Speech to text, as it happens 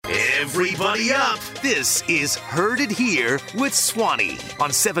Everybody up. This is Heard It Here with Swanee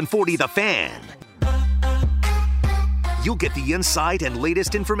on 740 The Fan. You'll get the insight and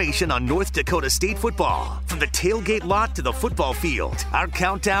latest information on North Dakota State football. From the tailgate lot to the football field, our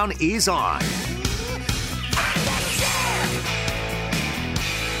countdown is on.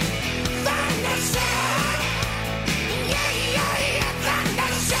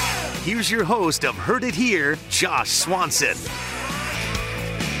 Here's your host of Heard It Here, Josh Swanson.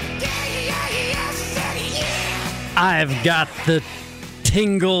 I've got the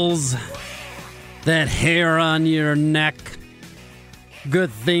tingles, that hair on your neck, good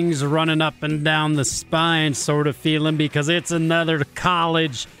things running up and down the spine sort of feeling, because it's another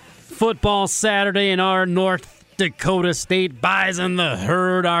college football Saturday and our North Dakota State Bison, the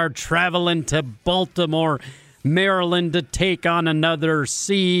Herd, are traveling to Baltimore, Maryland to take on another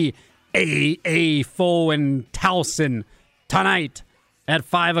CAA foe in Towson tonight at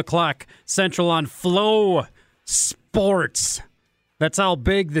 5 o'clock Central on Flow Sports. That's how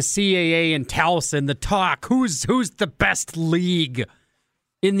big the CAA in Towson, the talk. Who's the best league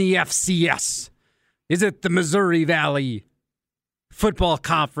in the FCS? Is it the Missouri Valley Football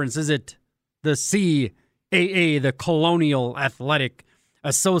Conference? Is it the CAA, the Colonial Athletic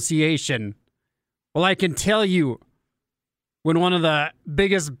Association? Well, I can tell you, when one of the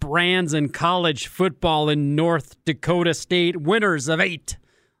biggest brands in college football in North Dakota State, winners of 8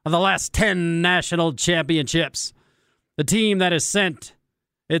 of the last 10 national championships, the team that has sent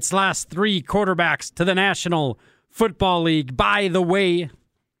its last 3 quarterbacks to the National Football League. By the way,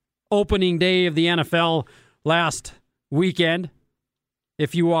 opening day of the NFL last weekend,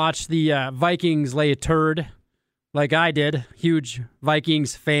 if you watch the Vikings lay a turd like I did, huge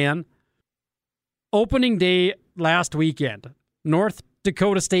Vikings fan. Opening day last weekend, North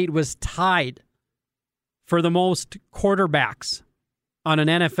Dakota State was tied for the most quarterbacks on an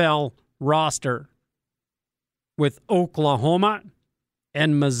NFL roster with Oklahoma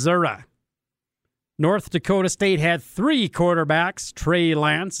and Missouri. North Dakota State had 3 quarterbacks, Trey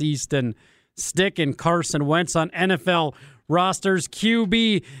Lance, Easton Stick, and Carson Wentz, on NFL rosters.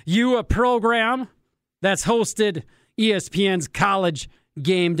 QBU, a program that's hosted ESPN's College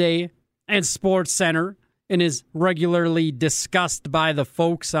Game Day and Sports Center and is regularly discussed by the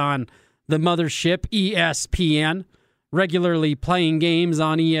folks on the mothership, ESPN, regularly playing games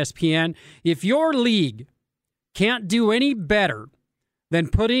on ESPN. If your league can't do any better than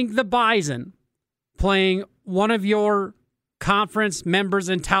putting the Bison playing one of your conference members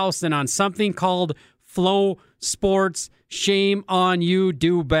in Towson on something called Flow Sports, shame on you,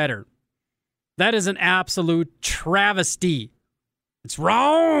 do better. That is an absolute travesty. It's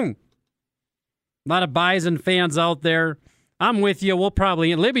wrong. A lot of Bison fans out there. I'm with you. We'll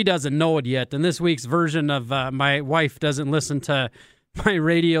probably, and Libby doesn't know it yet, and this week's version of my wife doesn't listen to my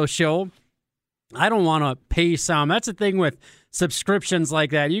radio show. I don't want to pay some. That's the thing with subscriptions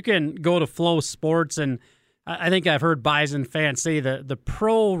like that. You can go to Flow Sports, and I think I've heard Bison fans say the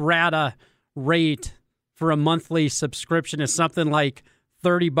pro rata rate for a monthly subscription is something like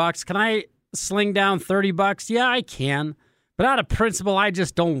 $30. Can I sling down $30? Yeah, I can. But out of principle, I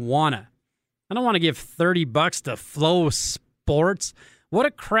just don't want to. I don't want to give $30 to Flow Sports. What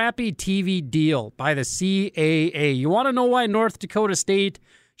a crappy TV deal by the CAA. You want to know why North Dakota State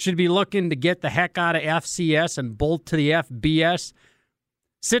should be looking to get the heck out of FCS and bolt to the FBS?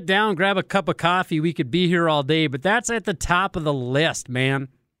 Sit down, grab a cup of coffee. We could be here all day, but that's at the top of the list, man.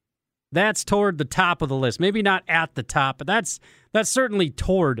 That's toward the top of the list. Maybe not at the top, but that's certainly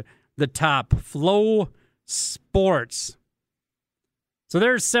toward the top. Flow Sports. So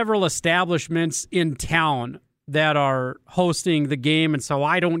there's several establishments in town that are hosting the game, and so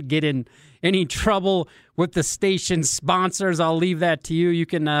I don't get in any trouble with the station sponsors. I'll leave that to you. You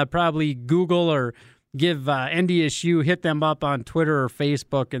can probably Google or give NDSU, hit them up on Twitter or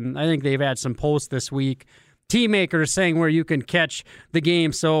Facebook, and I think they've had some posts this week. Teammaker saying where you can catch the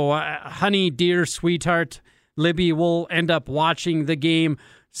game. So, honey, dear, sweetheart, Libby will end up watching the game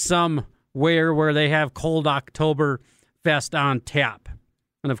somewhere where they have Cold October Fest on tap.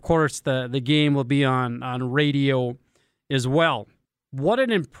 And, of course, the game will be on radio as well. What an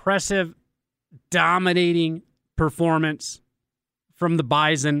impressive, dominating performance from the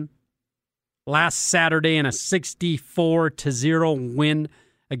Bison last Saturday in a 64-0 win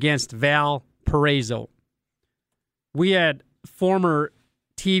against Valparaiso. We had former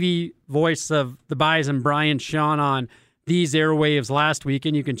TV voice of the Bison, Brian Shawn, on these airwaves last week,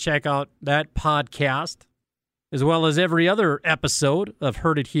 and you can check out that podcast as well as every other episode of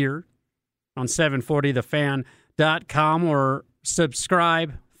Heard It Here on 740thefan.com, or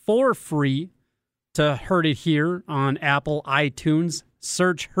subscribe for free to Heard It Here on Apple, iTunes,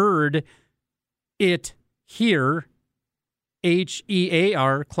 search Herd It Here,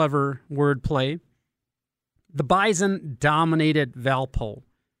 HEAR, clever wordplay. The Bison dominated Valpo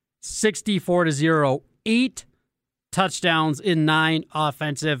 64-0, 8 touchdowns in 9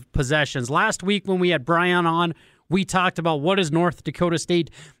 offensive possessions. Last week when we had Brian on, we talked about what does North Dakota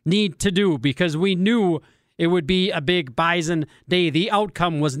State need to do because we knew it would be a big Bison day. The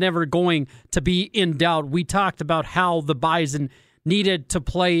outcome was never going to be in doubt. We talked about how the Bison needed to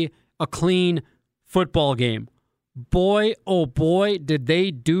play a clean football game. Boy, oh boy, did they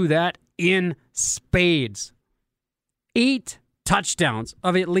do that in spades. 8 touchdowns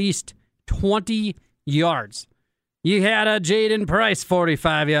of at least 20 yards. You had a Jaden Price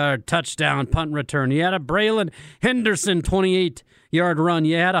 45-yard touchdown punt return. You had a Braylon Henderson 28-yard run.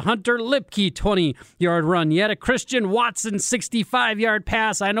 You had a Hunter Lipke 20-yard run. You had a Christian Watson 65-yard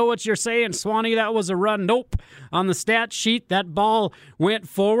pass. I know what you're saying, Swanee, that was a run. Nope. On the stat sheet, that ball went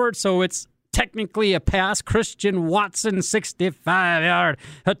forward, so it's technically a pass. Christian Watson 65-yard,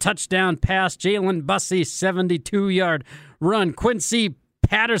 a touchdown pass. Jalen Bussey 72-yard run. Quincy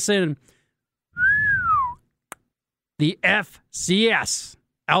Patterson, the FCS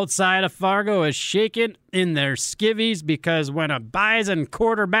outside of Fargo is shaking in their skivvies because when a Bison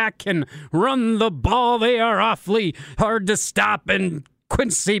quarterback can run the ball, they are awfully hard to stop. And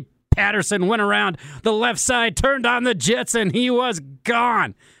Quincy Patterson went around the left side, turned on the jets, and he was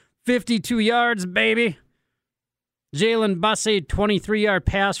gone. 52 yards, baby. Jalen Bussey, 23-yard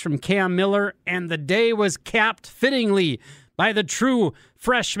pass from Cam Miller, and the day was capped fittingly by the true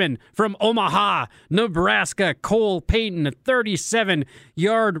freshman from Omaha, Nebraska, Cole Payton, a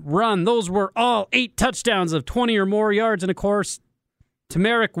 37-yard run. Those were all 8 touchdowns of 20 or more yards, and of course,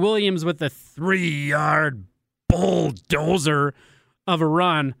 Tamarick Williams with a 3-yard bulldozer of a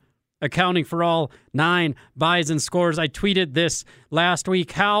run, accounting for all 9 Bison scores. I tweeted this last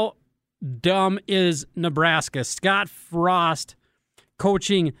week. How dumb is Nebraska? Scott Frost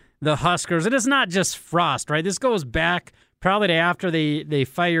coaching the Huskers. And it's not just Frost, right? This goes back probably to after they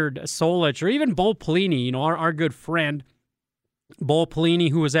fired Solich, or even Bo Pelini, our good friend. Bo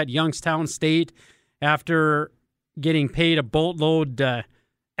Pelini, who was at Youngstown State after getting paid a boatload to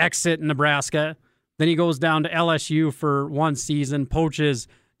exit Nebraska. Then he goes down to LSU for 1 season, poaches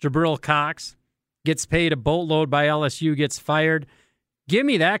Jabril Cox, gets paid a boatload by LSU, gets fired. Give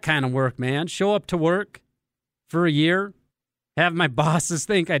me that kind of work, man. Show up to work for a year, have my bosses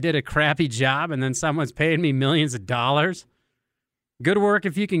think I did a crappy job, and then someone's paying me millions of dollars. Good work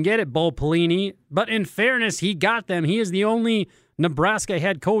if you can get it, Bo Pelini. But in fairness, he got them. He is the only Nebraska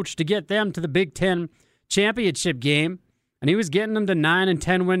head coach to get them to the Big Ten championship game, and he was getting them to 9 and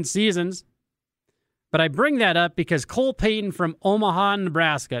 10 win seasons. But I bring that up because Cole Payton from Omaha,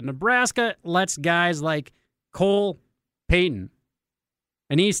 Nebraska lets guys like Cole Payton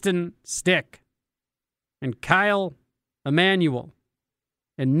and Easton Stick and Kyle Emanuel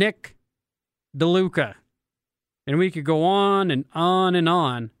and Nick DeLuca, and we could go on and on and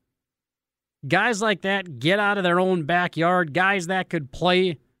on. Guys like that get out of their own backyard, guys that could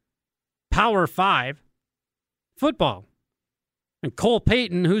play Power 5 football. And Cole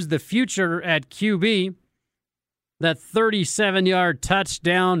Payton, who's the future at QB, that 37-yard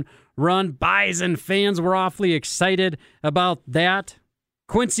touchdown run, Bison fans were awfully excited about that.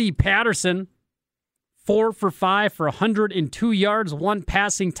 Quincy Patterson, 4 for 5 for 102 yards, 1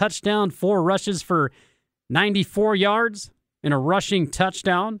 passing touchdown, 4 rushes for 94 yards, and a rushing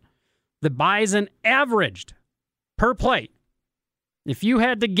touchdown. The Bison averaged per play, if you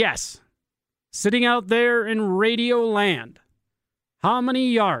had to guess, sitting out there in radio land, how many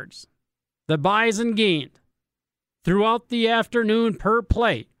yards the Bison gained throughout the afternoon per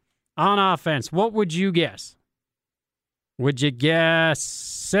play on offense, what would you guess? Would you guess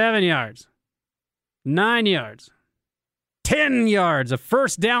 7 yards, 9 yards, 10 yards, a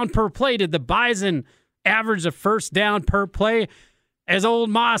first down per play? Did the Bison average a first down per play? As old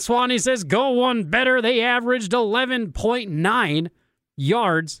Ma Swanee says, go one better. They averaged 11.9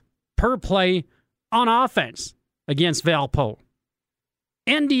 yards per play on offense against Valpo.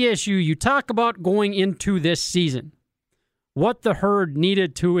 NDSU, you talk about going into this season, what the Herd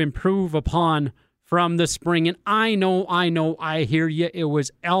needed to improve upon from the spring. And I know, I hear you. It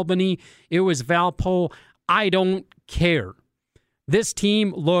was Albany. It was Valpo. I don't care. This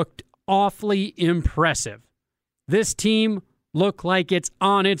team looked awfully impressive. This team looked like it's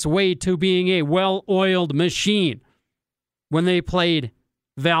on its way to being a well-oiled machine when they played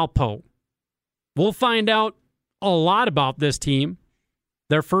Valpo. We'll find out a lot about this team.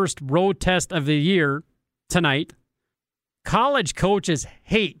 Their first road test of the year tonight. College coaches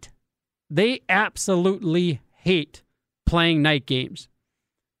hate. They absolutely hate playing night games.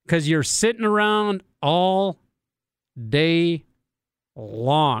 because you're sitting around all day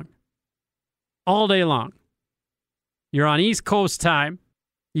long. All day long. You're on East Coast time.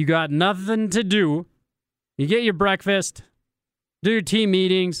 You got nothing to do. You get your breakfast, do your team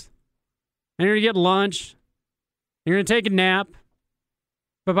meetings, and you're going to get lunch. You're going to take a nap.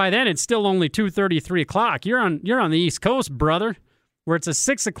 But by then, it's still only 2:30, 3 o'clock. You're on the East Coast, brother, where it's a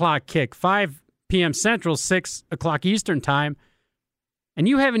 6 o'clock kick, 5 p.m. Central, 6 o'clock Eastern time, and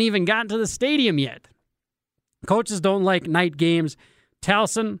you haven't even gotten to the stadium yet. Coaches don't like night games.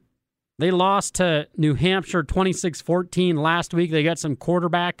 Towson, they lost to New Hampshire 26-14 last week. They got some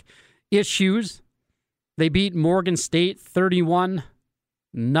quarterback issues. They beat Morgan State 31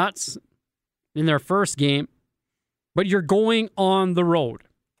 nuts in their first game. But you're going on the road.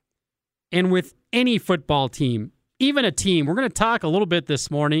 And with any football team, even a team, we're going to talk a little bit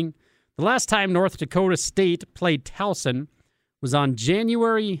this morning. The last time North Dakota State played Towson was on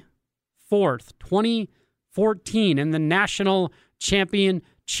January 4th, 2014, in the national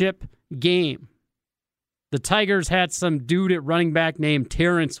championship game. The Tigers had some dude at running back named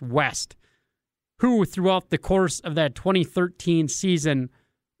Terrence West, who throughout the course of that 2013 season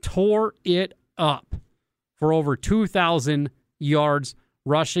tore it up for over 2,000 yards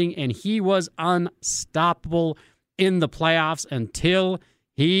rushing, and he was unstoppable in the playoffs until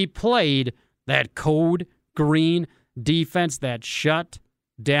he played that code green defense that shut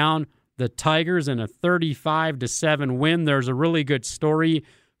down the Tigers in a 35-7 win. There's a really good story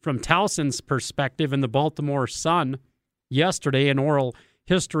from Towson's perspective in the Baltimore Sun yesterday, an oral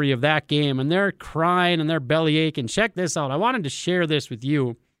history of that game, and they're crying and they're belly aching. Check this out. I wanted to share this with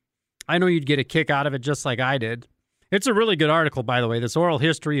you. I know you'd get a kick out of it just like I did. It's a really good article, by the way, this oral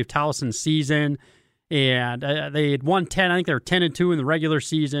history of Towson's season. And they had won 10. I think they were 10-2 in the regular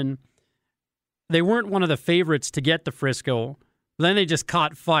season. They weren't one of the favorites to get to Frisco. Then they just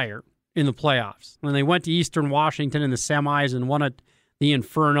caught fire in the playoffs. When they went to Eastern Washington in the semis and won at the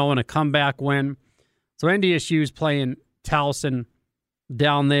Inferno in a comeback win. So NDSU's playing Towson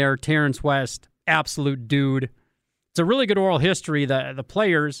down there. Terrence West, absolute dude. It's a really good oral history. The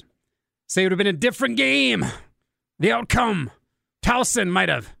players say it would have been a different game. The outcome, Towson might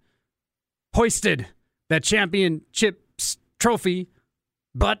have hoisted that championship trophy,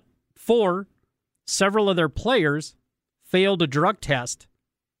 but several of their players failed a drug test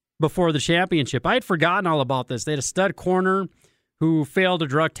before the championship. I had forgotten all about this. They had a stud corner who failed a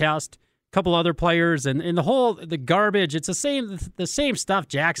drug test, a couple other players, and the garbage, it's the same stuff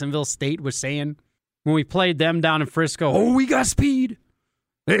Jacksonville State was saying when we played them down in Frisco. Oh, we got speed.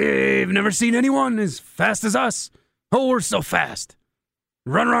 They've never seen anyone as fast as us. Oh, we're so fast.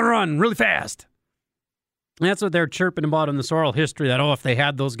 Run, really fast. And that's what they're chirping about in this oral history, that, if they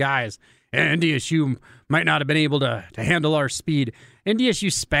had those guys, NDSU might not have been able to handle our speed.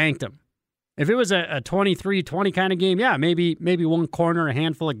 NDSU spanked them. If it was a 23-20 kind of game, yeah, maybe one corner, a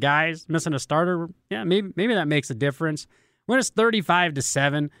handful of guys missing a starter, yeah, maybe that makes a difference. When it's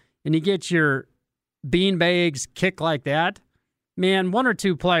 35-7 and you get your beanbags kicked like that, man, one or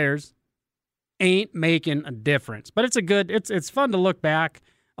two players ain't making a difference. But it's fun to look back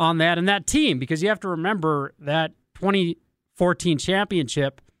on that and that team, because you have to remember that 2014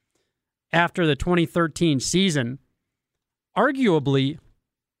 championship after the 2013 season, arguably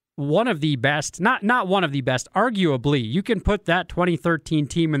one of the best, not one of the best, arguably, you can put that 2013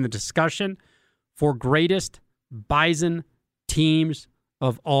 team in the discussion for greatest Bison teams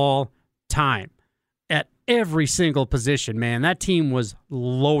of all time. At every single position, man, that team was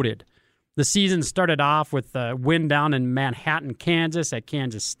loaded. The season started off with a win down in Manhattan, Kansas at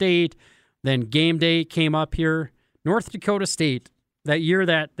Kansas State. Then game day came up here. North Dakota State, that year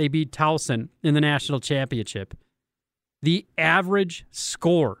that they beat Towson in the national championship, the average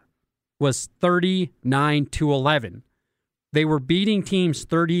score was 39-11. They were beating teams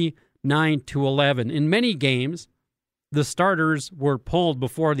 39-11. In many games, the starters were pulled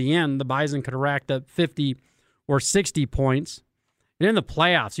before the end. The Bison could have racked up 50 or 60 points. And in the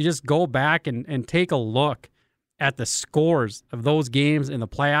playoffs, you just go back and take a look at the scores of those games in the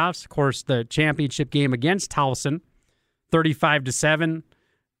playoffs. Of course, the championship game against Towson, 35-7.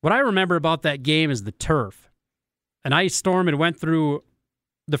 What I remember about that game is the turf. An ice storm had went through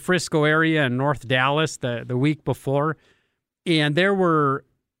the Frisco area and North Dallas the week before, and there were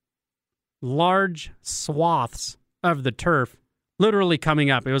large swaths of the turf literally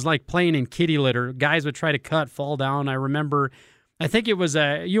coming up. It was like playing in kitty litter. Guys would try to cut, fall down. I think it was,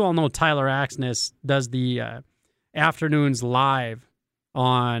 you all know Tyler Axness does the afternoons live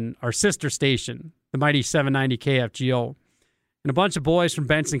on our sister station, the mighty 790 KFGO. And a bunch of boys from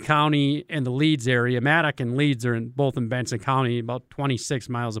Benson County and the Leeds area. Maddock and Leeds are both in Benson County, about 26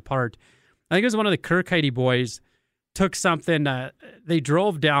 miles apart. I think it was one of the Kirkheide boys took something. They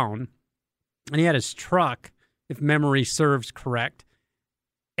drove down, and he had his truck, if memory serves correct,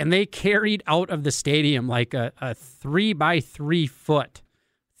 and they carried out of the stadium like a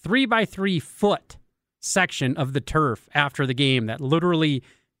 3x3 foot section of the turf after the game that literally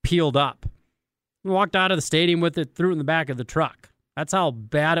peeled up. We walked out of the stadium with it, threw it in the back of the truck. That's how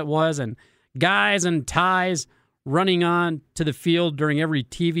bad it was. And guys in ties running on to the field during every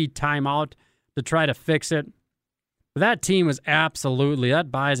TV timeout to try to fix it. But that team was that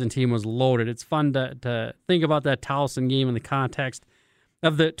Bison team was loaded. It's fun to think about that Towson game in the context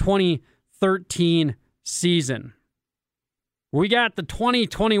of the 2013 season. We got the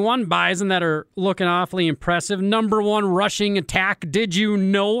 2021 Bison that are looking awfully impressive. Number one rushing attack. Did you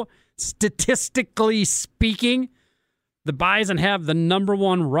know? Statistically speaking, the Bison have the number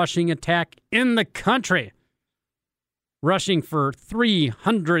one rushing attack in the country, rushing for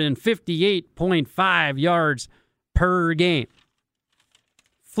 358.5 yards per game.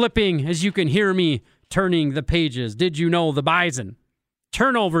 Flipping, as you can hear me turning the pages, did you know the Bison?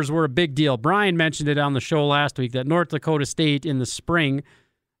 Turnovers were a big deal. Brian mentioned it on the show last week that North Dakota State in the spring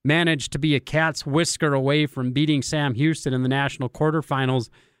managed to be a cat's whisker away from beating Sam Houston in the national quarterfinals.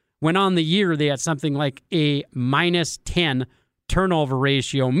 When on the year, they had something like a -10 turnover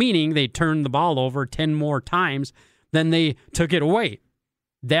ratio, meaning they turned the ball over 10 more times than they took it away.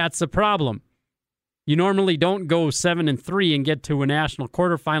 That's a problem. You normally don't go 7-3 and get to a national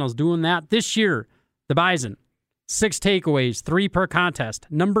quarterfinals doing that. This year, the Bison, 6 takeaways, 3 per contest,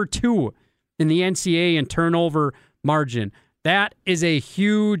 number 2 in the NCAA in turnover margin. That is a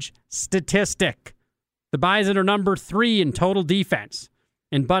huge statistic. The Bison are number 3 in total defense.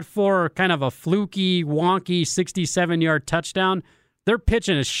 And but for kind of a fluky, wonky 67-yard touchdown, they're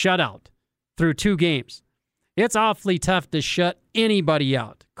pitching a shutout through 2 games. It's awfully tough to shut anybody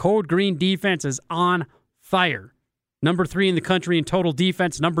out. Code Green defense is on fire. Number 3 in the country in total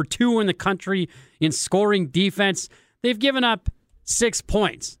defense. Number 2 in the country in scoring defense. They've given up 6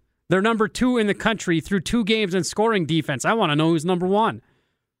 points. They're number 2 in the country through 2 games in scoring defense. I want to know who's number 1.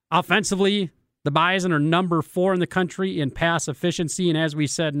 Offensively, the Bison are number 4 in the country in pass efficiency, and as we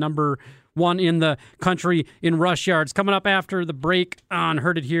said, number 1 in the country in rush yards. Coming up after the break on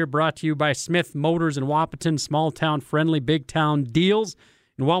Heard It Here, brought to you by Smith Motors in Wahpeton, small town friendly, big town deals.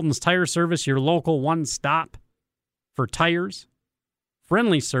 And Weldon's Tire Service, your local one-stop for tires,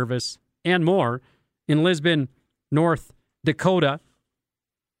 friendly service, and more in Lisbon, North Dakota.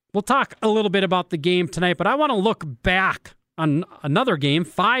 We'll talk a little bit about the game tonight, but I want to look back on another game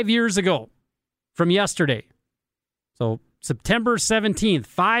 5 years ago. From yesterday. So September 17th,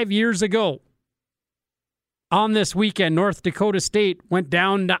 5 years ago. On this weekend, North Dakota State went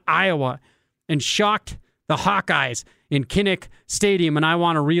down to Iowa and shocked the Hawkeyes in Kinnick Stadium. And I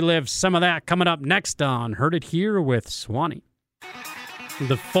want to relive some of that coming up next on Heard It Here with Swanee.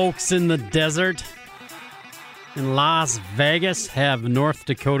 The folks in the desert in Las Vegas have North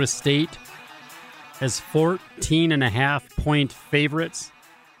Dakota State as 14.5-point favorites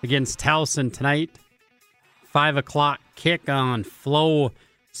against Towson tonight. 5 o'clock kick on Flow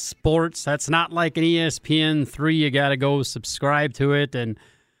Sports. That's not like an ESPN 3. You got to go subscribe to it and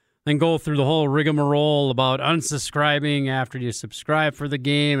then go through the whole rigmarole about unsubscribing after you subscribe for the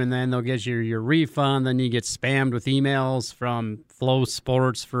game, and then they'll get your refund. Then you get spammed with emails from Flow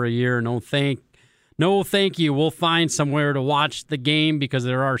Sports for a year. No thank you. We'll find somewhere to watch the game because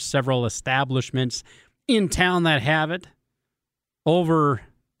there are several establishments in town that have it.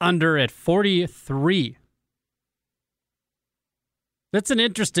 Under at 43. That's an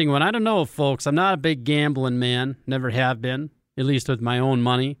interesting one. I don't know, folks. I'm not a big gambling man. Never have been, at least with my own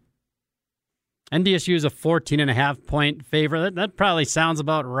money. NDSU is a 14.5-point favorite. That probably sounds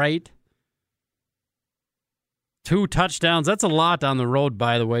about right. 2 touchdowns. That's a lot on the road,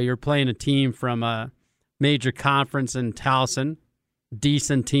 by the way. You're playing a team from a major conference in Towson.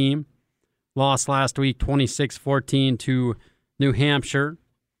 Decent team. Lost last week 26-14 to New Hampshire.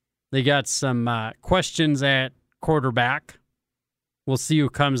 They got some questions at quarterback. We'll see who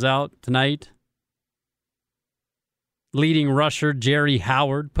comes out tonight. Leading rusher Jerry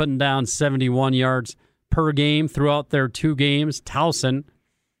Howard putting down 71 yards per game throughout their 2 games. Towson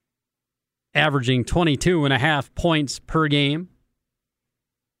averaging 22.5 points per game.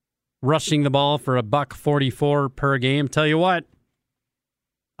 Rushing the ball for $144 per game. Tell you what,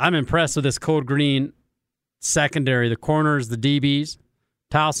 I'm impressed with this Code Green secondary. The corners, the DBs.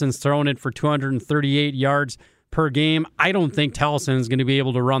 Towson's thrown it for 238 yards per game. I don't think Towson's going to be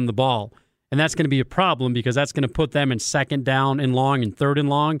able to run the ball And that's going to be a problem because that's going to put them in second down and long and third and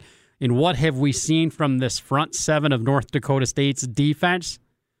long. And what have we seen from this front seven of North Dakota State's defense?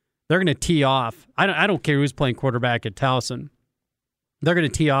 They're going to tee off. I don't care who's playing quarterback at Towson. They're going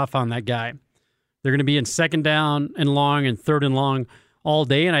to tee off on that guy. They're going to be in second down and long and third and long all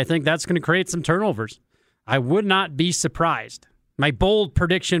day, and I think that's going to create some turnovers. I would not be surprised. My bold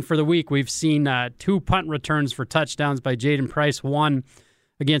prediction for the week, we've seen 2 punt returns for touchdowns by Jaden Price. One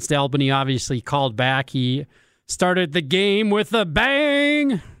against Albany, obviously called back. He started the game with a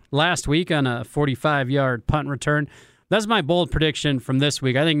bang last week on a 45-yard punt return. That's my bold prediction from this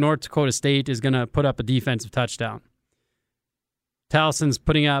week. I think North Dakota State is going to put up a defensive touchdown. Towson's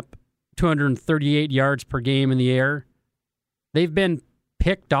putting up 238 yards per game in the air. They've been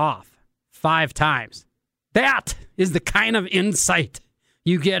picked off 5 times. That is the kind of insight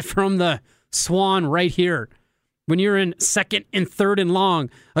you get from the Swan right here. When you're in second and third and long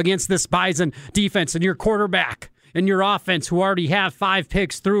against this Bison defense and your quarterback and your offense who already have 5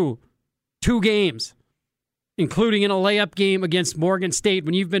 picks through 2 games, including in a layup game against Morgan State,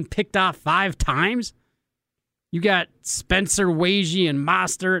 when you've been picked off 5 times, you got Spencer Wagey and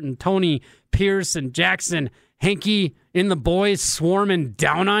Mostert and Tony Pierce and Jackson Henke in the boys swarming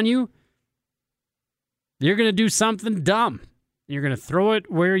down on you. You're going to do something dumb. You're going to throw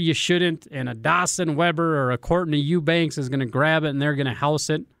it where you shouldn't, and a Dawson Weber or a Courtney Eubanks is going to grab it, and they're going to house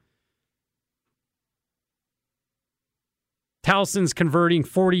it. Towson's converting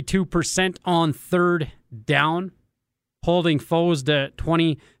 42% on third down, holding foes to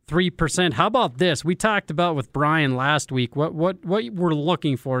 23%. How about this? We talked about with Brian last week. What we're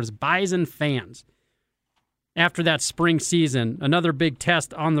looking for is Bison fans. After that spring season, another big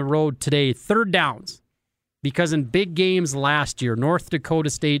test on the road today, third downs. Because in big games last year, North Dakota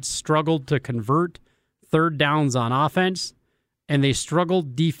State struggled to convert third downs on offense, and they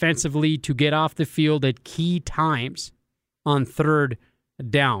struggled defensively to get off the field at key times on third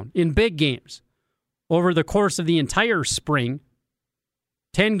down. In big games, over the course of the entire spring,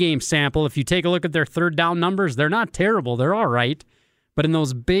 10-game sample, if you take a look at their third down numbers, they're not terrible. They're all right. But in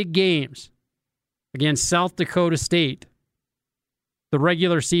those big games against South Dakota State, the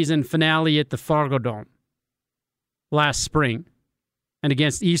regular season finale at the Fargo Dome last spring, and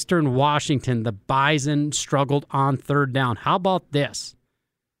against Eastern Washington, the Bison struggled on third down. How about this?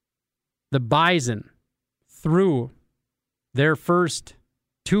 The Bison, through their first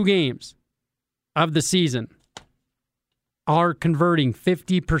 2 games of the season, are converting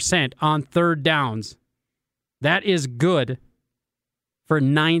 50% on third downs. That is good for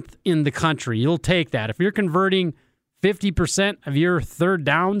 9th in the country. You'll take that. If you're converting 50% of your third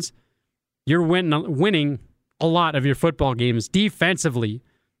downs, you're winning a lot of your football games. Defensively,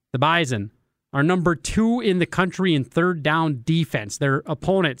 the Bison are number 2 in the country in third down defense. Their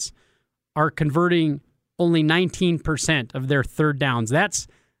opponents are converting only 19% of their third downs. That's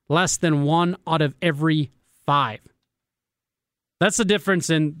less than 1 out of every 5. That's the difference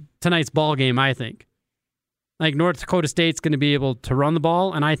in tonight's ball game, I think. Like North Dakota State's going to be able to run the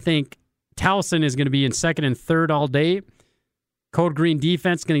ball, and I think Towson is going to be in second and third all day. Code Green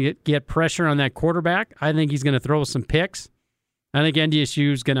defense going to get pressure on that quarterback. I think he's going to throw some picks. I think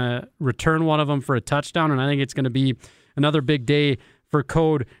NDSU is going to return one of them for a touchdown, and I think it's going to be another big day for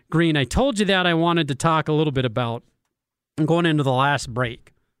Code Green. I told you that I wanted to talk a little bit about going into the last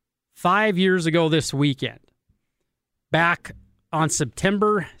break. 5 years ago this weekend, back on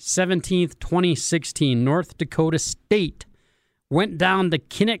September 17th, 2016, North Dakota State went down to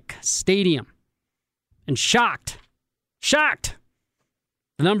Kinnick Stadium and shocked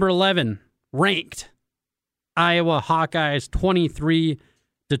the number 11 ranked Iowa Hawkeyes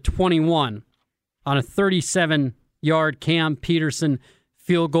 23-21 on a 37-yard Cam Peterson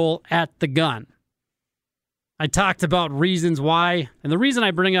field goal at the gun. I talked about reasons why, and the reason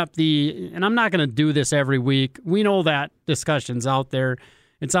I bring up and I'm not going to do this every week. We know that discussion's out there.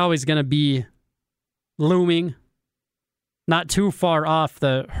 It's always going to be looming, not too far off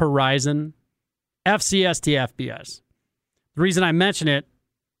the horizon. FCS to FBS. The reason I mention it,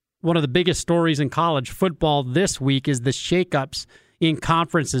 one of the biggest stories in college football this week is the shakeups in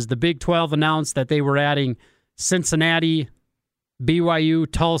conferences. The Big 12 announced that they were adding Cincinnati,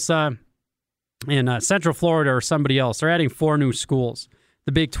 BYU, Tulsa, and Central Florida or somebody else. They're adding 4 new schools.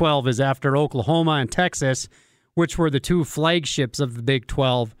 The Big 12 is after Oklahoma and Texas, which were the 2 flagships of the Big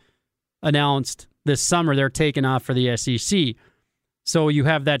 12, announced this summer they're taking off for the SEC. So you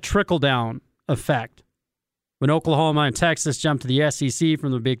have that trickle-down effect. When Oklahoma and Texas jump to the SEC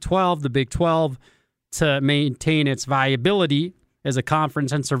from the Big 12, to maintain its viability as a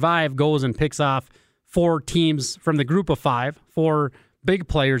conference and survive, goes and picks off 4 teams from the group of 5, 4 big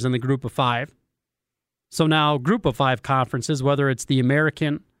players in the group of 5. So now group of 5 conferences, whether it's the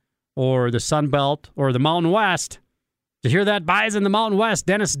American or the Sun Belt or the Mountain West. To hear that, Bison, the Mountain West,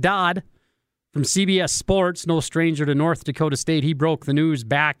 Dennis Dodd from CBS Sports, no stranger to North Dakota State. He broke the news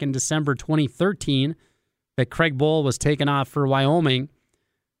back in December 2013 that Craig Bohl was taken off for Wyoming.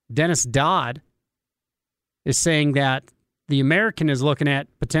 Dennis Dodd is saying that the American is looking at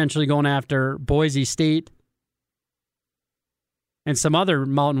potentially going after Boise State and some other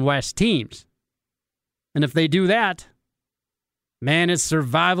Mountain West teams. And if they do that, man, it's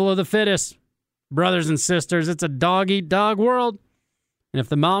survival of the fittest. Brothers and sisters, it's a dog-eat-dog world. And if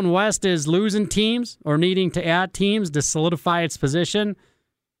the Mountain West is losing teams or needing to add teams to solidify its position,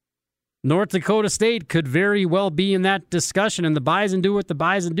 North Dakota State could very well be in that discussion. And the Bison do what the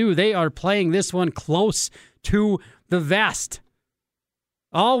Bison do. They are playing this one close to the vest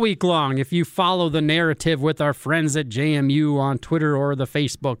all week long. If you follow the narrative with our friends at JMU on Twitter or the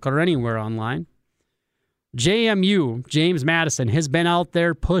Facebook or anywhere online, JMU, James Madison, has been out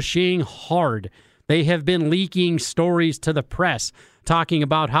there pushing hard. They have been leaking stories to the press, talking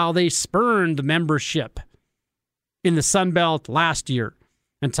about how they spurned membership in the Sun Belt last year,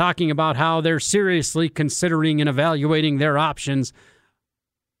 and talking about how they're seriously considering and evaluating their options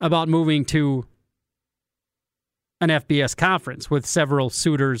about moving to an FBS conference with several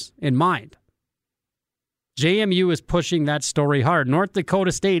suitors in mind. JMU is pushing that story hard. North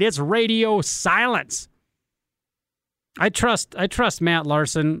Dakota State, it's radio silence. I trust Matt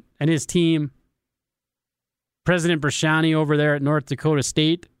Larson and his team, President Brashani over there at North Dakota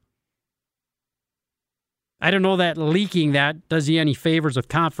State. I don't know that leaking that does you any favors with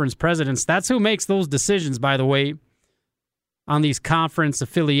conference presidents. That's who makes those decisions, by the way, on these conference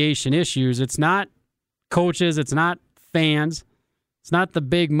affiliation issues. It's not coaches. It's not fans. It's not the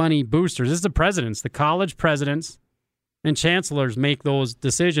big money boosters. It's the presidents, the college presidents and chancellors make those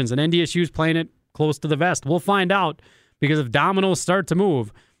decisions. And NDSU's playing it close to the vest. We'll find out, because if dominoes start to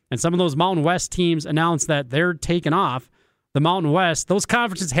move and some of those Mountain West teams announce that they're taking off, the Mountain West, those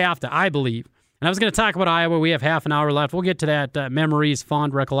conferences have to, I believe. And I was going to talk about Iowa. We have half an hour left. We'll get to that memories,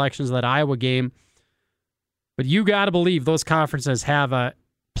 fond recollections of that Iowa game. But you got to believe those conferences have a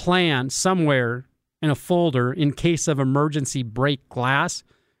plan somewhere in a folder in case of emergency break glass.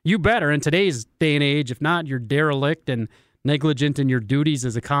 You better, in today's day and age. If not, you're derelict and negligent in your duties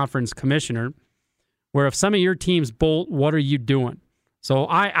as a conference commissioner, where if some of your teams bolt, what are you doing? So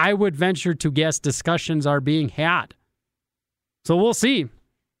I would venture to guess discussions are being had. So we'll see.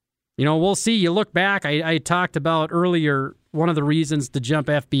 We'll see. You look back, I talked about earlier one of the reasons to jump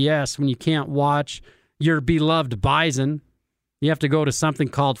FBS when you can't watch your beloved Bison. You have to go to something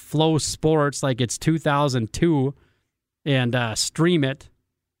called Flow Sports, like it's 2002, and stream it.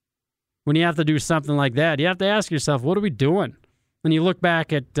 When you have to do something like that, you have to ask yourself, what are we doing? When you look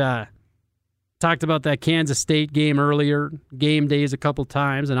back at, talked about that Kansas State game earlier, game days a couple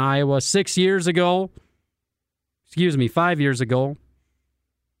times in Iowa 5 years ago,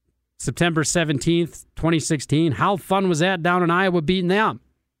 September 17th, 2016. How fun was that down in Iowa beating them?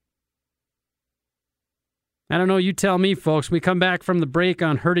 I don't know. You tell me, folks. We come back from the break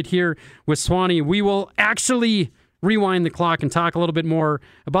on Heard It Here with Swanee. We will actually rewind the clock and talk a little bit more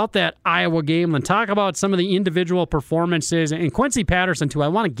about that Iowa game and talk about some of the individual performances. And Quincy Patterson, too. I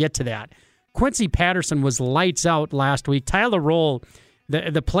want to get to that. Quincy Patterson was lights out last week. Tyler Roll,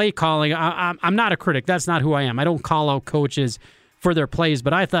 the play calling, I'm not a critic. That's not who I am. I don't call out coaches for their plays,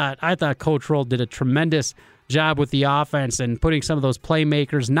 but I thought Coach Roll did a tremendous job with the offense and putting some of those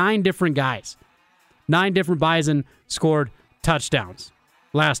playmakers. 9 different guys. 9 different Bison scored touchdowns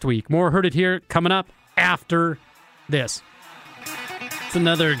last week. More Heard It Here coming up after this. It's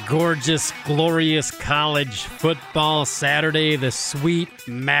another gorgeous, glorious college football Saturday. The sweet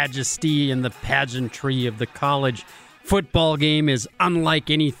majesty and the pageantry of the college football game is unlike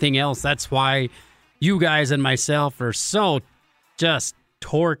anything else. That's why you guys and myself are so just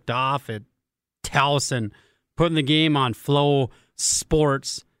torqued off at Towson, putting the game on Flow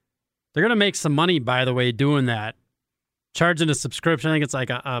Sports. They're going to make some money, by the way, doing that. Charging a subscription, I think it's like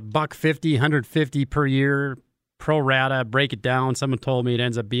 $150, $150 per year, pro rata. Break it down. Someone told me it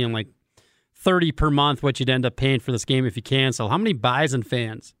ends up being like $30 per month, what you'd end up paying for this game if you cancel. How many Bison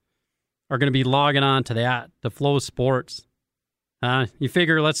fans are going to be logging on to that, to Flow Sports? You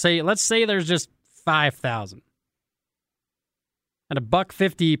figure, let's say there's just 5,000. At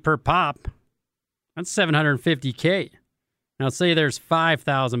 $150 per pop, that's $750K. Now, say there's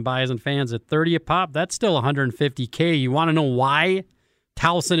 5,000 Bison fans at $30 a pop. That's still $150K. You want to know why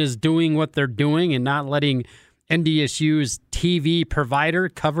Towson is doing what they're doing and not letting NDSU's TV provider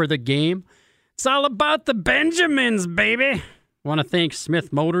cover the game? It's all about the Benjamins, baby. I want to thank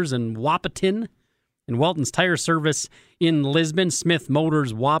Smith Motors in Wahpeton and Welton's Tire Service in Lisbon. Smith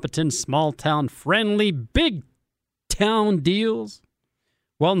Motors, Wahpeton, small town friendly, big town deals.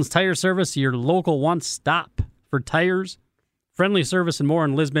 Welton's Tire Service, your local one-stop for tires. Friendly service and more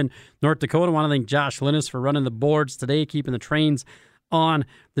in Lisbon, North Dakota. I want to thank Josh Linus for running the boards today, keeping the trains on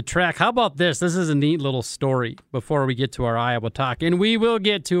the track. How about this? This is a neat little story before we get to our Iowa talk. And we will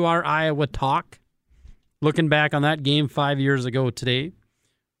get to our Iowa talk. Looking back on that game 5 years ago today,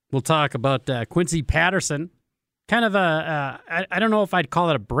 we'll talk about Quincy Patterson. Kind of I don't know if I'd call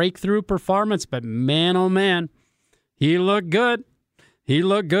it a breakthrough performance, but man, oh man, he looked good. He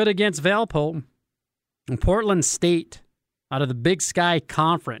looked good against Valpo. And Portland State, out of the Big Sky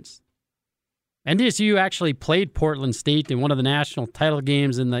Conference. NDSU actually played Portland State in one of the national title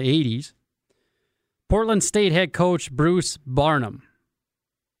games in the 80s. Portland State head coach Bruce Barnum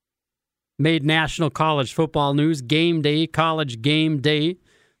made national college football news. Game day, college game day,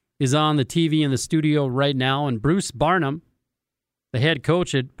 is on the TV in the studio right now. And Bruce Barnum, the head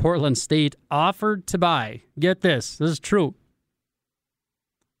coach at Portland State, offered to buy, get this is true,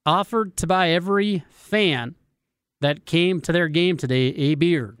 offered to buy every fan that came to their game today a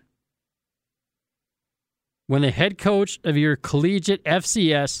beer. When the head coach of your collegiate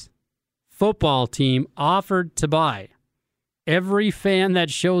FCS football team offered to buy every fan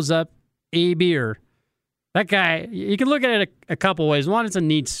that shows up a beer, that guy, you can look at it a couple ways. One, it's a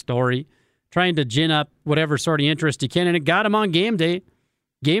neat story, trying to gin up whatever sort of interest you can, and it got him on game day.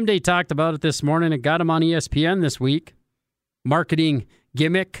 Game day talked about it this morning. It got him on ESPN this week. Marketing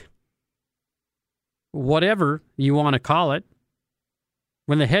gimmick, whatever you want to call it.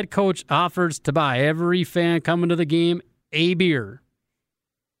 When the head coach offers to buy every fan coming to the game a beer,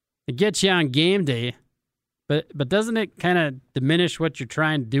 it gets you on game day, but doesn't it kind of diminish what you're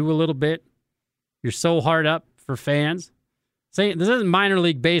trying to do a little bit? You're so hard up for fans. Say, this isn't minor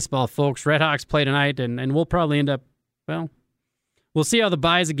league baseball, folks. Redhawks play tonight, and we'll probably end up, well, we'll see how the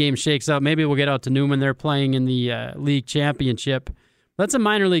Bison game shakes out. Maybe we'll get out to Newman. They're playing in the league championship. That's a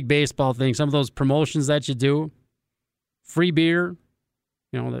minor league baseball thing. Some of those promotions that you do, free beer,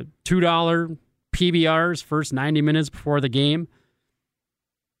 the $2 PBRs first 90 minutes before the game.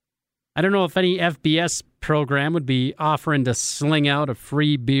 I don't know if any FBS program would be offering to sling out a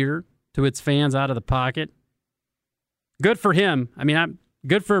free beer to its fans out of the pocket. Good for him. I mean, I'm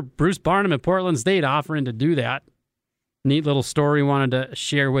good for Bruce Barnum at Portland State offering to do that. Neat little story wanted to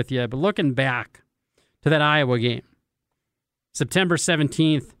share with you. But looking back to that Iowa game, September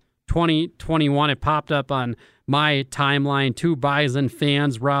 17th, 2021, it popped up on my timeline. Two Bison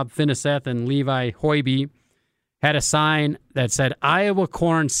fans, Rob Finiseth and Levi Hoiby, had a sign that said, "Iowa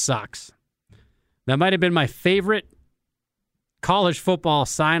corn sucks." That might have been my favorite college football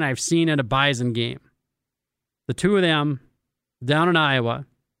sign I've seen at a Bison game. The two of them down in Iowa,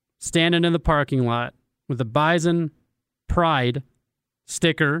 standing in the parking lot with the Bison Pride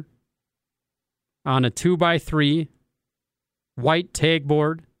sticker on a 2x3 white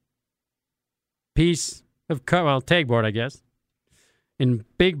tagboard piece of, tagboard, I guess, in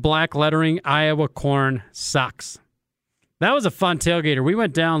big black lettering, "Iowa corn sucks." That was a fun tailgater. We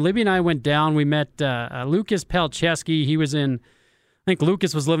went down, Libby and I went down. We met Lucas Palczewski. He was I think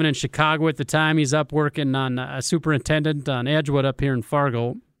Lucas was living in Chicago at the time. He's up working on a superintendent on Edgewood up here in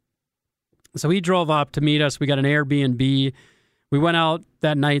Fargo. So he drove up to meet us. We got an Airbnb. We went out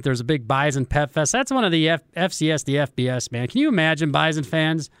that night. There was a big Bison Pep Fest. That's one of the FCS, the FBS, man. Can you imagine Bison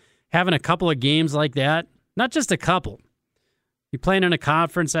fans having a couple of games like that? Not just a couple. You're playing in a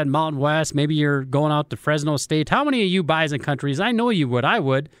conference at Mountain West. Maybe you're going out to Fresno State. How many of you Bison countries? I know you would. I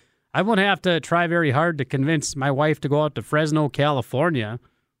would. I wouldn't have to try very hard to convince my wife to go out to Fresno, California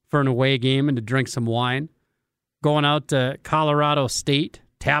for an away game and to drink some wine. Going out to Colorado State,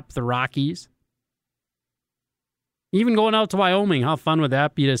 tap the Rockies. Even going out to Wyoming. How fun would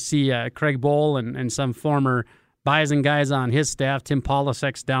that be to see Craig Bowl and some former Bison guys on his staff. Tim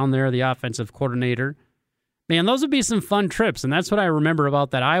Polasek's down there, the offensive coordinator. Man, those would be some fun trips, and that's what I remember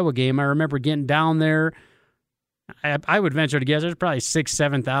about that Iowa game. I remember getting down there. I would venture to guess there's probably 6,000,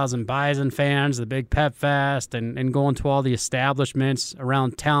 7,000 Bison fans, the big Pep Fest, and going to all the establishments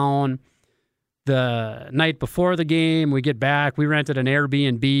around town. The night before the game, we get back. We rented an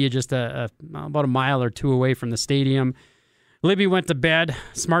Airbnb just about a mile or two away from the stadium. Libby went to bed.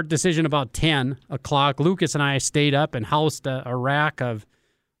 Smart decision about 10 o'clock. Lucas and I stayed up and housed a rack of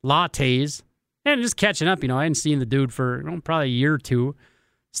lattes. And just catching up, I hadn't seen the dude for probably a year or two.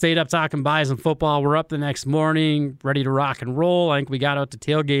 Stayed up talking Bison football. We're up the next morning, ready to rock and roll. I think we got out to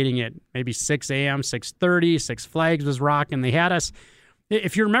tailgating at maybe 6 a.m., 6:30. Six Flags was rocking. They had us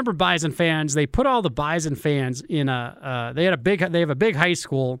if you remember Bison fans, they put all the Bison fans in they have a big high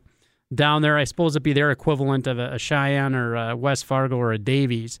school down there. I suppose it'd be their equivalent of a Cheyenne or a West Fargo or a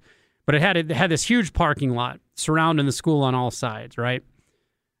Davies. But it had this huge parking lot surrounding the school on all sides, right?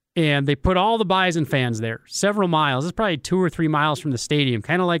 And they put all the Bison fans there, several miles. It's probably 2 or 3 miles from the stadium,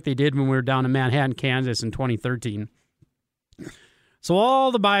 kind of like they did when we were down in Manhattan, Kansas in 2013. So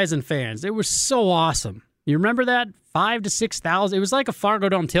all the Bison fans, it was so awesome. You remember that? 5,000 to 6,000. It was like a Fargo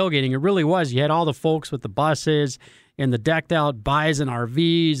Dome tailgating. It really was. You had all the folks with the buses and the decked out Bison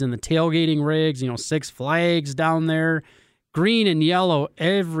RVs and the tailgating rigs, Six Flags down there. Green and yellow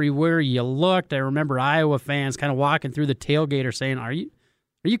everywhere you looked. I remember Iowa fans kind of walking through the tailgater saying, Are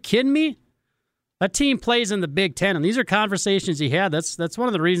you kidding me? That team plays in the Big Ten, and these are conversations you had. That's one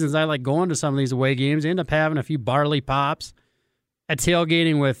of the reasons I like going to some of these away games. You end up having a few barley pops at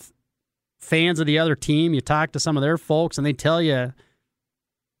tailgating with fans of the other team. You talk to some of their folks, and they tell you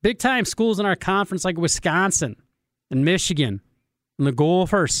big-time schools in our conference like Wisconsin and Michigan and the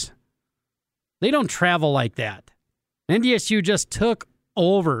Gophers, they don't travel like that. NDSU just took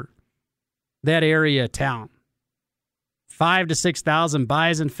over that area of town. 5,000 to 6,000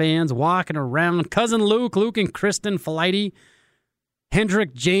 Bison fans walking around. Cousin Luke and Kristen Flighty,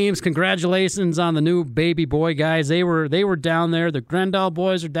 Hendrick James, congratulations on the new baby boy, guys. They were down there. The Grendall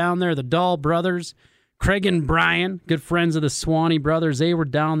boys are down there. The Dahl brothers, Craig and Brian, good friends of the Swanee brothers, they were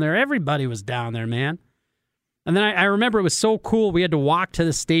down there. Everybody was down there, man. And then I remember it was so cool. We had to walk to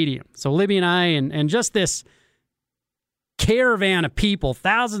the stadium. So Libby and I and just this caravan of people,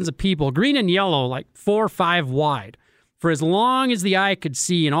 thousands of people, green and yellow, like 4 or 5 wide, for as long as the eye could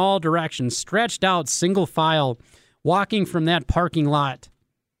see in all directions, stretched out single file, walking from that parking lot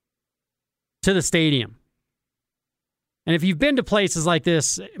to the stadium. And if you've been to places like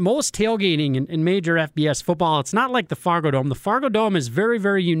this, most tailgating in major FBS football, it's not like the Fargo Dome. The Fargo Dome is very,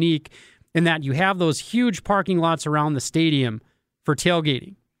 very unique in that you have those huge parking lots around the stadium for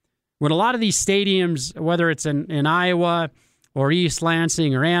tailgating. When a lot of these stadiums, whether it's in Iowa or East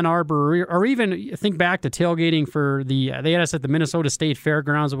Lansing or Ann Arbor, or even think back to tailgating for they had us at the Minnesota State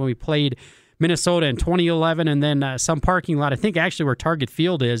Fairgrounds when we played Minnesota in 2011, and then some parking lot, I think actually where Target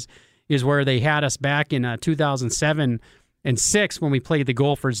Field is where they had us back in 2007 and 6 when we played the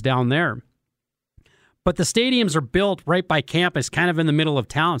Gophers down there. But the stadiums are built right by campus, kind of in the middle of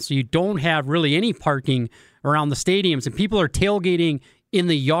town, so you don't have really any parking around the stadiums, and people are tailgating in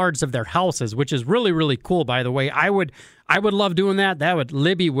the yards of their houses, which is really, really cool, by the way. I would love doing that.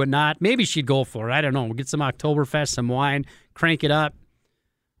 Libby would not. Maybe she'd go for it. I don't know. We'll get some Oktoberfest, some wine, crank it up.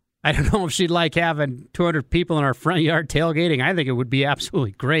 I don't know if she'd like having 200 people in our front yard tailgating. I think it would be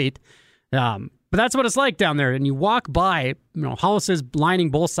absolutely great. But that's what it's like down there. And you walk by, houses lining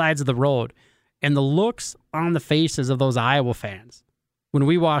both sides of the road, and the looks on the faces of those Iowa fans when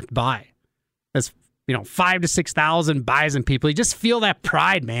we walked by. That's 5,000 to 6,000 Bison people. You just feel that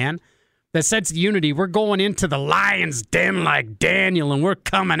pride, man. That sense of unity. We're going into the lion's den like Daniel, and we're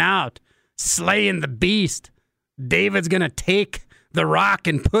coming out, slaying the beast. David's going to take the rock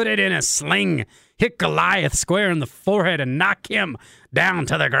and put it in a sling, hit Goliath square in the forehead, and knock him down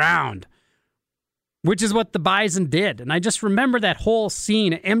to the ground. Which is what the Bison did. And I just remember that whole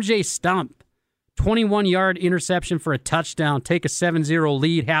scene. MJ Stump, 21-yard interception for a touchdown, take a 7-0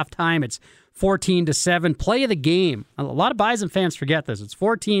 lead, halftime. It's 14-7. Play of the game. A lot of Bison fans forget this. It's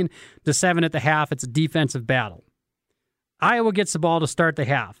 14-7 at the half. It's a defensive battle. Iowa gets the ball to start the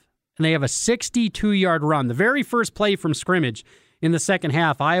half, and they have a 62-yard run. The very first play from scrimmage in the second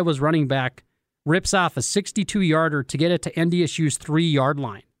half, Iowa's running back rips off a 62-yarder to get it to NDSU's 3-yard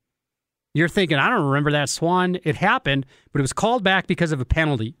line. You're thinking, I don't remember that, Swan. It happened, but it was called back because of a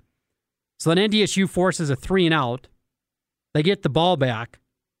penalty. So then NDSU forces a 3-and-out. They get the ball back.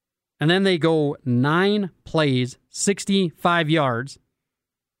 And then they go 9 plays, 65 yards,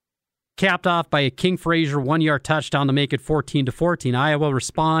 capped off by a King Frazier 1-yard touchdown to make it 14-14. Iowa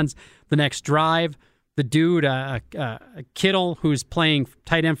responds the next drive. The dude, Kittle, who's playing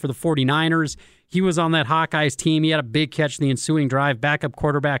tight end for the 49ers, he was on that Hawkeyes team. He had a big catch in the ensuing drive. Backup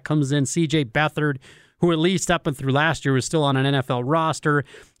quarterback comes in, C.J. Beathard, who at least up and through last year was still on an NFL roster.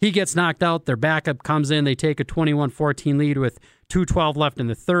 He gets knocked out. Their backup comes in. They take a 21-14 lead with 2:12 left in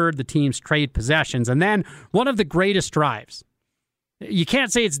the third. The teams trade possessions. And then one of the greatest drives. You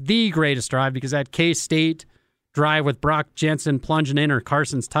can't say it's the greatest drive because that K-State drive with Brock Jensen plunging in, or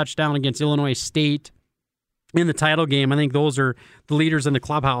Carson's touchdown against Illinois State in the title game, I think those are the leaders in the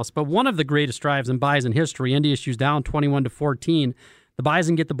clubhouse. But one of the greatest drives in Bison history, NDSU's down 21-14. The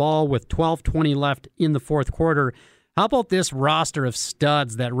Bison get the ball with 12:20 left in the fourth quarter. How about this roster of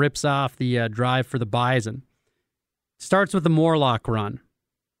studs that rips off the drive for the Bison? Starts with a Morlock run,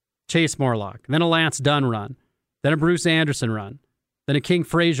 Chase Morlock, then a Lance Dunn run, then a Bruce Anderson run, then a King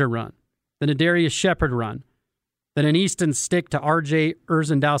Frazier run, then a Darius Shepard run, then an Easton stick to R.J.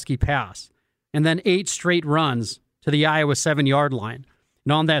 Urzendowski pass, and then 8 straight runs to the Iowa 7-yard line.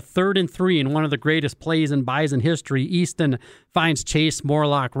 And on that 3rd and 3, in one of the greatest plays in Bison history, Easton finds Chase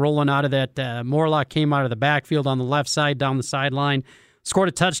Morlock rolling out of that. Morlock came out of the backfield on the left side, down the sideline, scored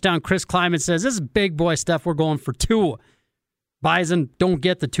a touchdown. Chris Kleiman says, this is big boy stuff. We're going for 2. Bison don't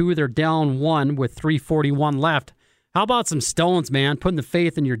get the 2. They're down 1 with 3:41 left. How about some stones, man? Putting the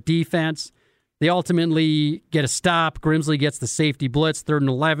faith in your defense. They ultimately get a stop. Grimsley gets the safety blitz. 3rd and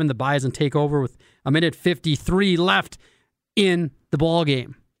 11. The Bison take over with a minute 53 left in the ball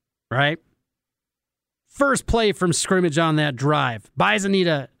game, right? First play from scrimmage on that drive. Bison need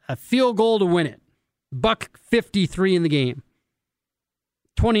a field goal to win it. $1:53 in the game.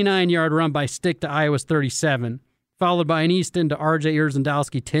 29-yard run by Stick to Iowa's 37, followed by an Easton to R.J.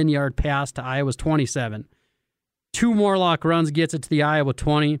 Urzendowski 10-yard pass to Iowa's 27. 2 Morlock runs gets it to the Iowa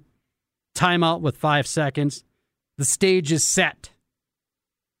 20. Timeout with 5 seconds. The stage is set.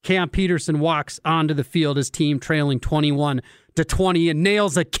 Cam Peterson walks onto the field, his team trailing 21-20, and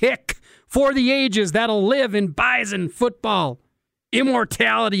nails a kick for the ages that'll live in Bison football.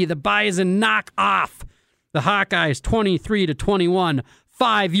 Immortality. The Bison knock off the Hawkeyes 23-21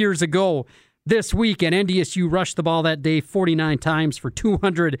 5 years ago. This weekend, NDSU rushed the ball that day 49 times for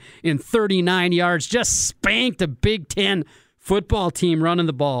 239 yards. Just spanked a Big Ten football team running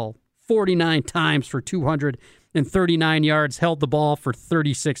the ball 49 times for 239 yards. Held the ball for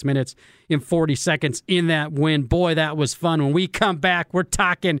 36 minutes and 40 seconds in that win. Boy, that was fun. When we come back, we're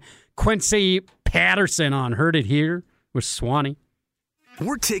talking Quincy Patterson on Heard It Here with Swanee.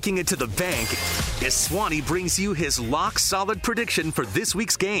 We're taking it to the bank as Swanee brings you his lock-solid prediction for this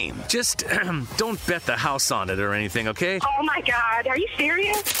week's game. Just don't bet the house on it or anything, okay? Oh, my God. Are you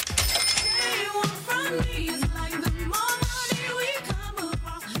serious?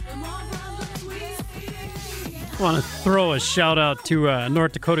 I want to throw a shout-out to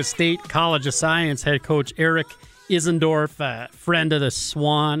North Dakota State College of Science head coach Eric Isendorf, friend of the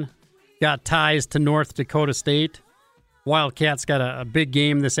Swan, got ties to North Dakota State. Wildcats got a big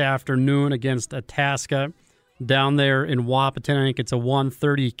game this afternoon against Itasca down there in Wahpeton. I think it's a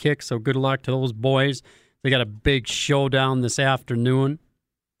 1:30 kick, so good luck to those boys. They got a big showdown this afternoon.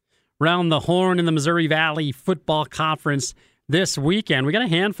 Round the horn in the Missouri Valley Football Conference this weekend, we got a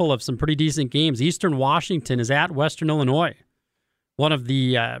handful of some pretty decent games. Eastern Washington is at Western Illinois, one of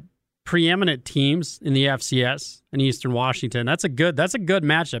the preeminent teams in the FCS in Eastern Washington. That's a good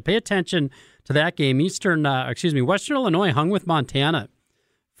matchup. Pay attention to that game. Western Illinois hung with Montana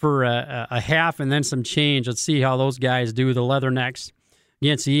for a half and then some change. Let's see how those guys do. The Leathernecks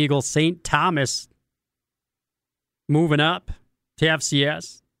against the Eagles. St. Thomas moving up to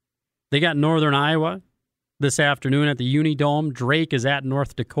FCS. They got Northern Iowa this afternoon at the Unidome. Drake is at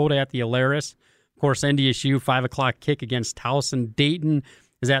North Dakota at the Alaris. Of course, NDSU, 5 o'clock kick against Towson. Dayton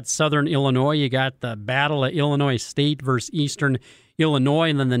is at Southern Illinois. You got the battle of Illinois State versus Eastern Illinois,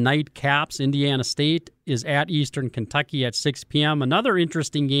 and then the night caps. Indiana State is at Eastern Kentucky at 6 p.m. Another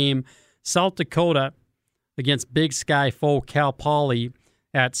interesting game, South Dakota against Big Sky foe Cal Poly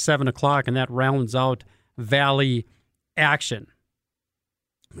at 7 o'clock, and that rounds out Valley action.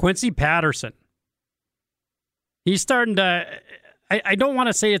 Quincy Patterson. He's starting to... I don't want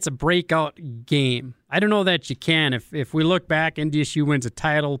to say it's a breakout game. I don't know that you can. If we look back, NDSU wins a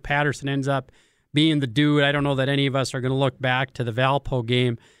title, Patterson ends up being the dude. I don't know that any of us are going to look back to the Valpo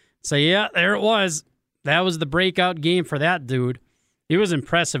game and say, yeah, there it was. That was the breakout game for that dude. It was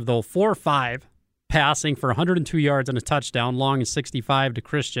impressive, though. 4-5 passing for 102 yards and a touchdown, long and 65 to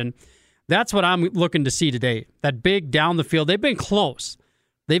Christian. That's what I'm looking to see today. That big down the field. They've been close.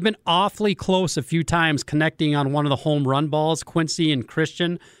 They've been awfully close a few times connecting on one of the home run balls, Quincy and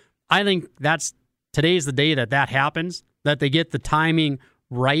Christian. I think today's the day that happens, that they get the timing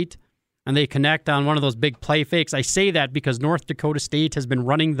right and they connect on one of those big play fakes. I say that because North Dakota State has been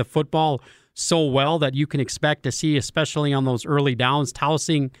running the football so well that you can expect to see, especially on those early downs,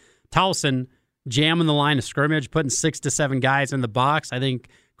 Towson jamming the line of scrimmage, putting 6 to 7 guys in the box. I think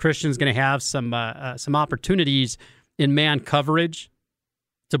Christian's going to have some opportunities in man coverage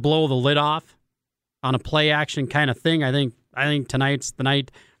to blow the lid off on a play action kind of thing. I think tonight's the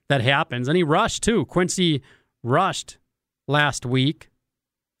night that happens. And he rushed too. Quincy rushed last week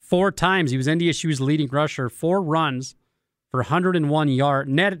 4 times. He was NDSU's leading rusher, 4 runs for 101 yards,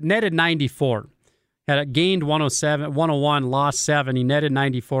 netted 94. Had gained 101, lost 7. He netted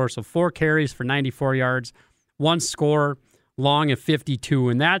 94, so 4 carries for 94 yards, 1 score, long of 52.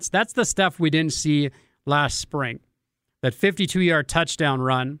 And that's the stuff we didn't see last spring. That 52-yard touchdown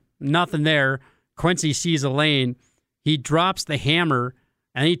run, nothing there. Quincy sees a lane. He drops the hammer,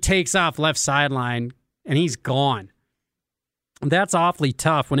 and he takes off left sideline, and he's gone. That's awfully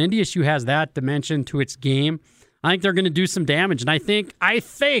tough. When NDSU has that dimension to its game, I think they're going to do some damage. And I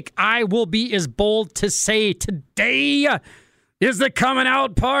think I will be as bold to say today is the coming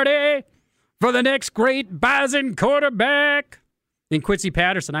out party for the next great Bison quarterback. And Quincy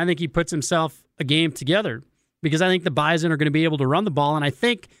Patterson, I think he puts himself a game together because I think the Bison are going to be able to run the ball. And I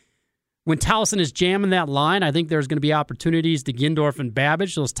think when Towson is jamming that line, I think there's going to be opportunities to Gindorf and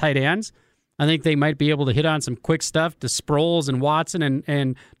Babbage, those tight ends. I think they might be able to hit on some quick stuff to Sproles and Watson.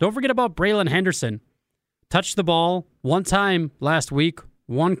 And don't forget about Braylon Henderson. Touched the ball one time last week,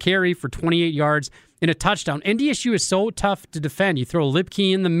 one carry for 28 yards and a touchdown. NDSU is so tough to defend. You throw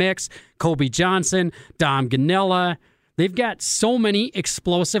Lipke in the mix, Kobe Johnson, Dom Ganella. They've got so many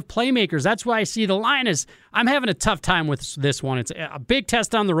explosive playmakers. That's why I see the line as I'm having a tough time with this one. It's a big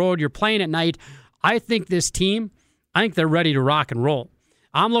test on the road. You're playing at night. I think this team, I think they're ready to rock and roll.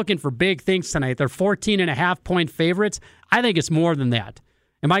 I'm looking for big things tonight. They're 14.5-point favorites. I think it's more than that.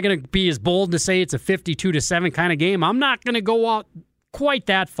 Am I going to be as bold to say it's a 52-7 kind of game? I'm not going to go out quite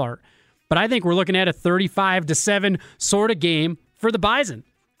that far. But I think we're looking at a 35-7 sort of game for the Bison.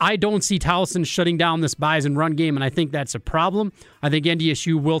 I don't see Towson shutting down this Bison run game, and I think that's a problem. I think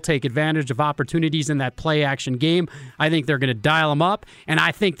NDSU will take advantage of opportunities in that play-action game. I think they're going to dial them up, and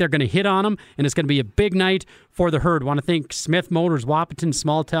I think they're going to hit on them, and it's going to be a big night for the Herd. Want to thank Smith Motors, Wahpeton,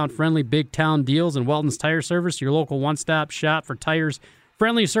 small-town friendly, big-town deals, and Weldon's Tire Service, your local one-stop shop for tires,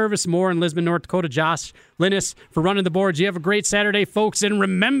 friendly service, more in Lisbon, North Dakota. Josh Linus for running the boards. You have a great Saturday, folks, and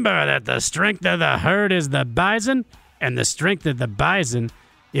remember that the strength of the Herd is the Bison, and the strength of the Bison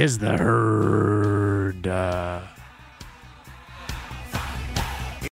is the Herd.